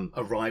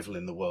arrival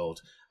in the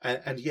world,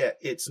 and yet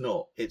it's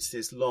not. It's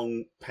this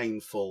long,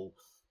 painful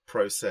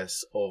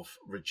process of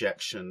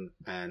rejection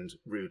and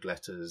rude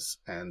letters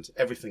and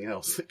everything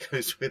else that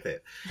goes with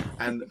it,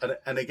 and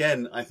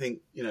again, I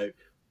think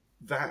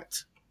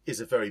that is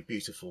a very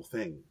beautiful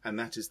thing, and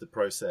that is the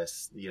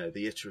process,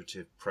 the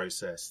iterative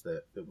process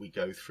that we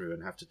go through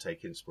and have to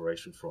take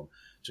inspiration from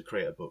to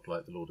create a book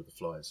like The Lord of the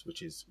Flies,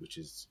 which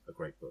is a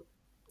great book.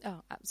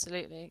 Oh,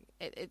 absolutely.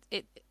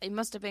 It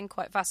must have been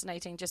quite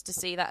fascinating just to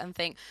see that and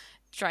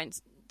try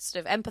and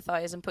sort of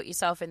empathize and put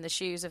yourself in the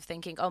shoes of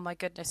thinking, oh my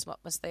goodness, what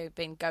must they have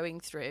been going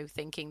through,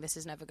 thinking this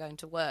is never going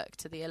to work,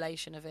 to the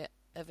elation of it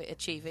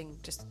achieving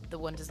just the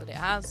wonders that it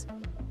has.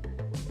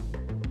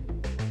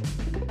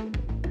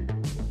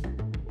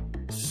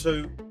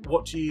 So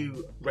what do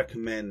you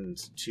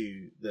recommend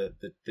to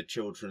the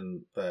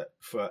children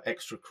for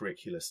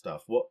extracurricular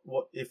stuff?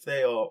 What if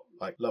they are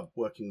love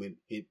working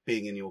with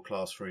being in your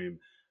classroom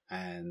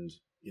and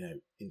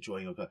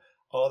enjoying your class?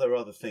 Are there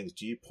other things?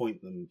 Do you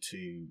point them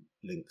to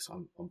links?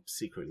 I'm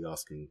secretly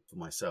asking for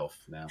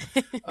myself now.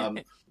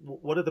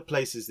 What are the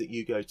places that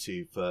you go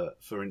to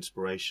for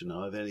inspiration?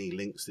 Are there any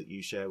links that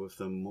you share with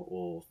them,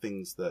 or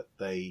things that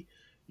they,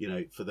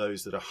 for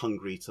those that are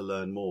hungry to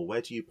learn more?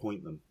 Where do you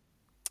point them?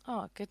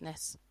 Oh,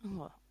 goodness.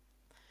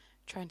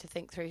 Trying to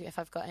think through if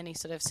I've got any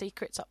sort of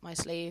secrets up my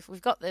sleeve.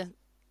 We've got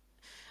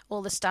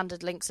all the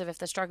standard links of if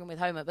they're struggling with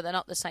homework, but they're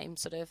not the same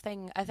sort of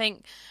thing. I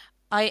think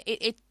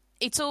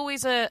it's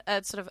always a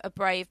sort of a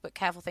brave but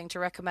careful thing to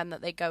recommend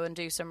that they go and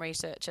do some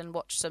research and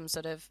watch some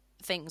sort of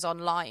things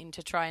online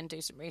to try and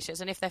do some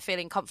research. And if they're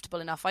feeling comfortable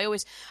enough,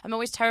 I'm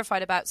always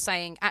terrified about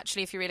saying,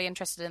 actually, if you're really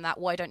interested in that,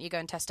 why don't you go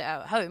and test it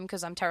out at home?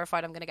 Because I'm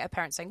terrified I'm going to get a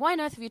parent saying, why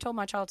on earth have you told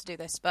my child to do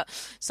this? But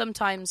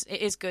sometimes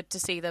it is good to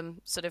see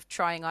them sort of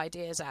trying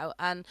ideas out.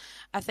 And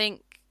I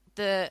think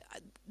there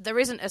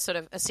isn't a sort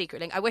of a secret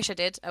link. I wish I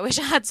did. I wish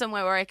I had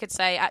somewhere where I could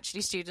say,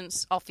 actually,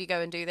 students, off you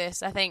go and do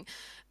this. I think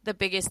the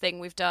biggest thing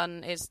we've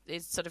done is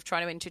sort of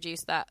trying to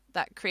introduce that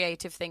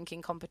creative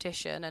thinking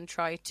competition and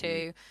try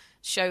to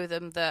show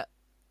them that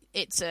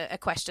it's a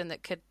question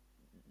that could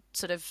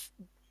sort of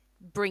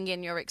bring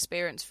in your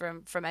experience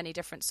from any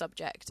different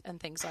subject and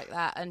things like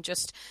that, and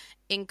just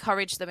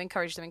encourage them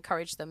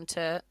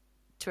to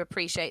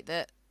appreciate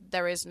that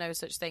there is no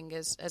such thing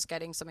as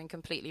getting something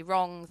completely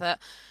wrong, that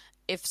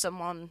if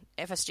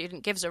a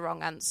student gives a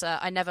wrong answer,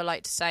 I never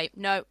like to say,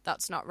 no,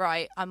 that's not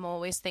right. I'm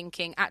always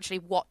thinking, actually,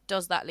 what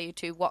does that lead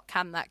to? What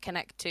can that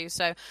connect to?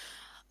 So,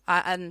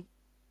 and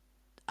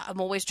I'm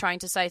always trying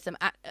to say to them,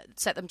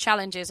 set them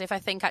challenges. If I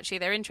think actually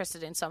they're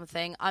interested in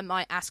something, I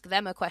might ask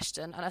them a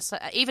question. And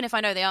even if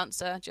I know the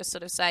answer, just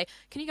sort of say,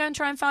 can you go and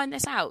try and find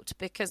this out?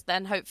 Because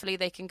then hopefully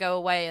they can go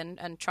away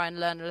and try and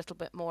learn a little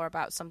bit more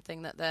about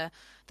something that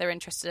they're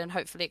interested in,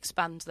 hopefully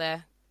expand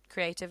their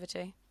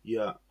creativity.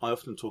 Yeah, I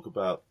often talk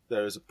about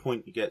there is a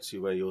point you get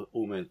to where you're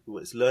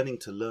it's learning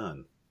to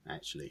learn,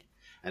 actually.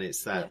 And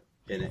it's that,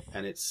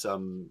 and it's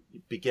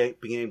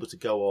being able to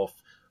go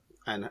off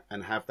and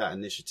have that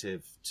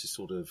initiative to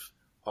sort of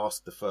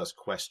ask the first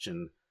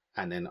question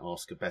and then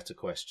ask a better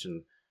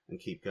question and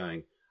keep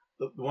going.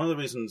 But one of the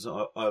reasons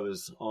I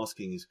was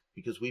asking is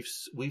because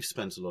we've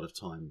spent a lot of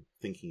time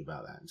thinking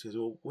about that. And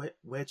so, well,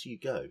 where do you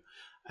go?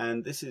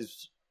 And this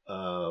is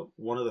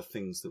one of the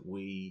things that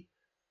we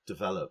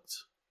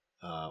developed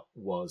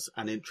was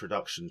an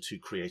introduction to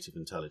creative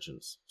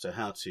intelligence. So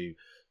how to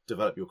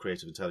develop your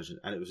creative intelligence,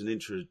 and it was an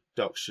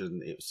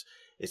introduction.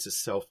 It's a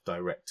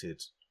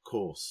self-directed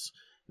course.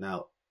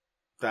 Now,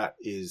 that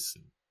is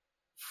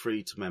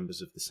free to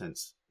members of the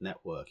Sense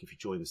Network. If you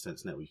join the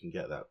Sense Network, you can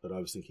get that. But I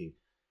was thinking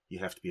you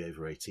have to be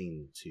over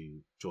 18 to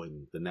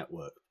join the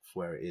network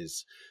where it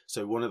is.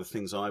 So one of the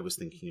things I was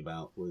thinking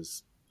about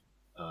was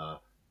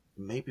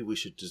maybe we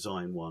should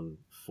design one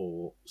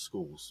for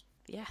schools.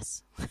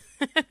 Yes,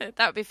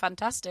 that would be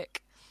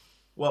fantastic.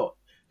 Well,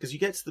 because you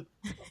get to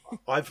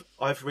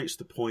I've reached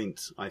the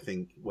point, I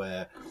think,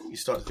 where you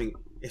start to think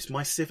it's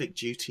my civic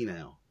duty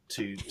now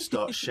to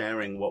start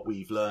sharing what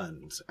we've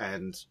learned,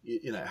 and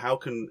how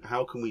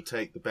can we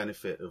take the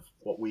benefit of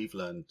what we've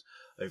learned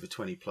over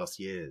 20 plus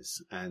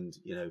years and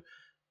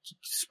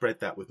spread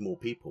that with more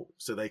people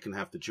so they can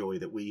have the joy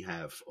that we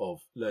have of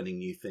learning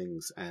new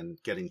things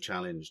and getting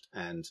challenged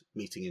and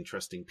meeting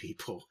interesting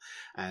people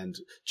and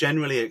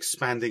generally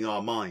expanding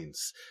our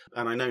minds.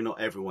 And I know not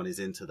everyone is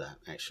into that,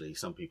 actually.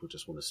 Some people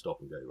just want to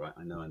stop and go, right,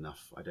 I know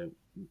enough. I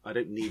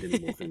don't need any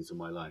more things in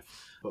my life.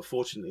 But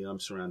fortunately,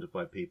 I'm surrounded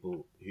by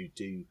people who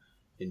do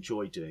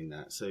enjoy doing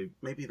that. So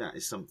maybe that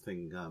is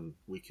something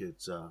we could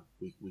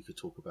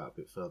talk about a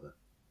bit further.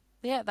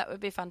 Yeah, that would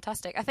be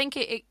fantastic. I think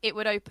it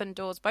would open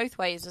doors both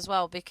ways as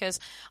well, because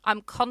I'm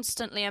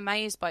constantly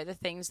amazed by the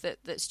things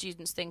that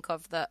students think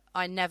of that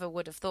I never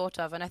would have thought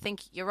of. And I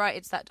think you're right.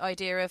 It's that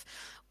idea of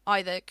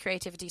either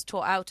creativity is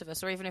taught out of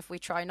us, or even if we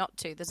try not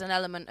to, there's an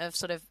element of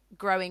sort of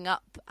growing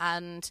up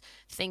and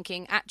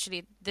thinking,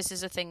 actually, this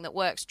is a thing that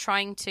works,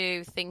 trying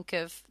to think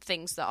of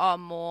things that are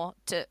more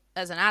to,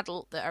 as an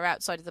adult, that are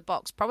outside of the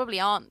box, probably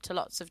aren't to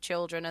lots of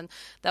children, and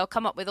they'll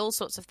come up with all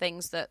sorts of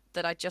things that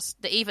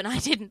even I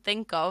didn't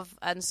think of.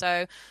 And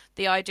so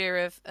the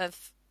idea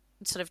of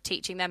sort of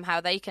teaching them how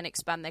they can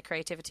expand their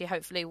creativity,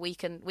 hopefully we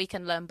can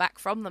learn back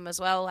from them as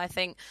well. I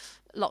think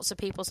lots of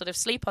people sort of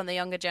sleep on the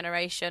younger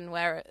generation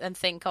and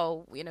think,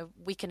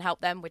 we can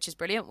help them, which is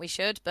brilliant, we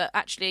should, but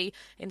actually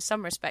in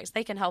some respects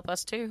they can help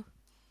us too.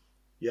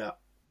 Yeah,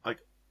 I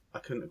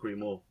couldn't agree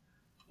more.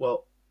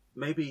 Well,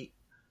 maybe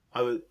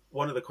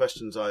one of the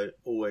questions I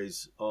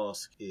always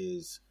ask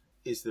is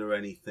there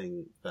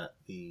anything that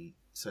the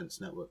Sense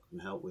Network can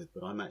help with?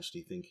 But I'm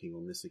actually thinking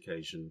on this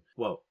occasion,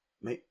 well,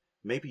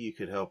 maybe you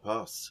could help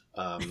us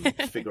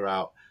figure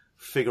out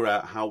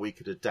how we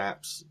could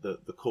adapt the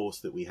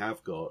course that we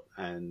have got.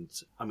 And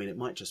I mean, it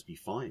might just be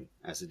fine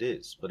as it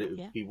is, but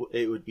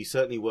it would be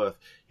certainly worth,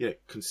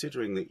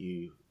 considering that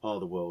you are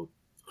the world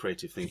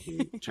creative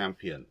thinking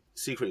champion,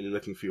 secretly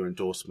looking for your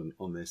endorsement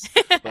on this.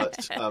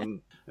 But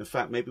in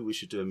fact, maybe we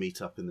should do a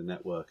meetup in the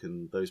network,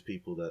 and those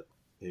people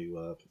who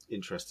are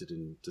interested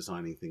in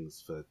designing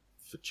things for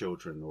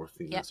children, or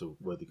think that's a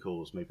worthy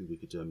cause, maybe we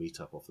could do a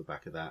meetup off the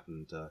back of that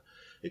and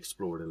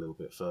explore it a little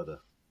bit further.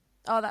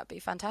 Oh, that'd be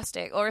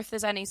fantastic. Or if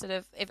there's any sort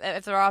of,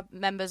 if there are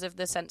members of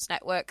the Sense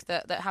Network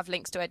that have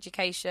links to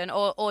education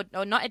or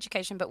not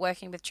education, but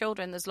working with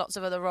children, there's lots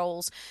of other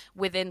roles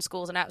within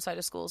schools and outside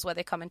of schools where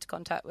they come into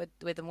contact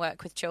with and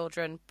work with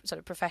children sort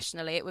of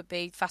professionally. It would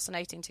be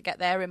fascinating to get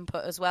their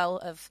input as well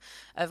of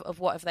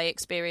what have they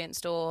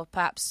experienced, or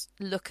perhaps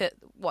look at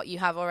what you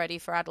have already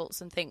for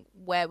adults and think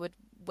where would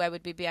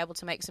we be able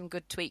to make some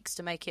good tweaks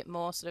to make it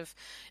more sort of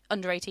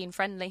under 18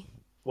 friendly.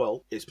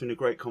 Well, it's been a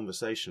great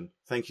conversation.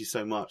 Thank you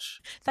so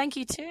much. Thank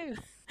you too.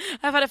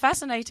 I've had a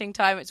fascinating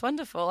time. It's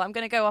wonderful. I'm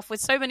going to go off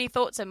with so many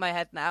thoughts in my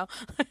head now.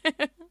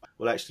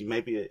 Well, actually,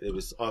 maybe it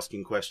was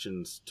asking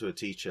questions to a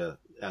teacher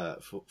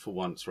for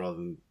once, rather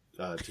than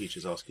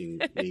teachers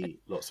asking me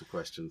lots of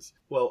questions.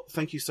 Well,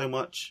 thank you so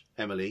much,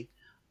 Emily.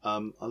 I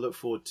look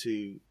forward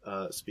to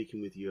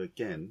speaking with you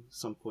again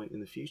some point in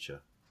the future.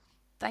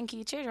 Thank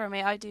you too,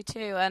 Jeremy. I do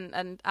too,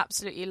 and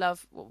absolutely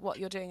love what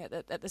you're doing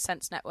at the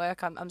Sense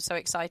Network. I'm so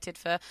excited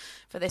for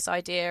this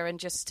idea, and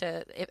just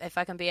to, if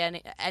I can be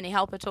any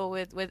help at all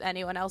with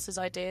anyone else's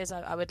ideas,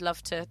 I would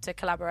love to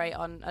collaborate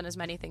on as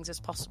many things as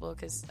possible,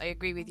 because I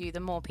agree with you, the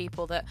more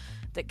people that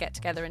get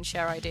together and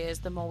share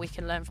ideas, the more we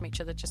can learn from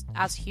each other just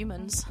as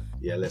humans.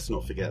 Yeah, let's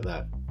not forget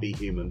that. Be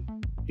human,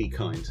 be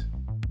kind.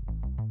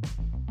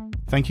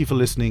 Thank you for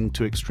listening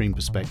to Extreme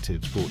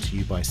Perspectives, brought to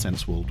you by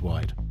Sense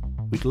Worldwide.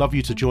 We'd love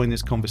you to join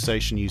this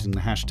conversation using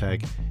the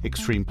hashtag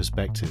Extreme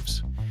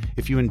Perspectives.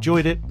 If you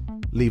enjoyed it,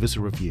 leave us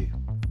a review.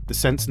 The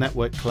Sense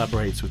Network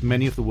collaborates with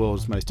many of the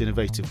world's most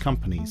innovative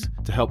companies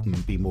to help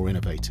them be more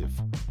innovative.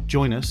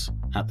 Join us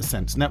at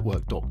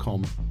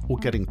thesensenetwork.com or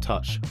get in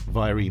touch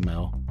via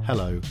email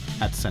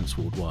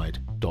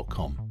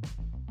hello@senseworldwide.com.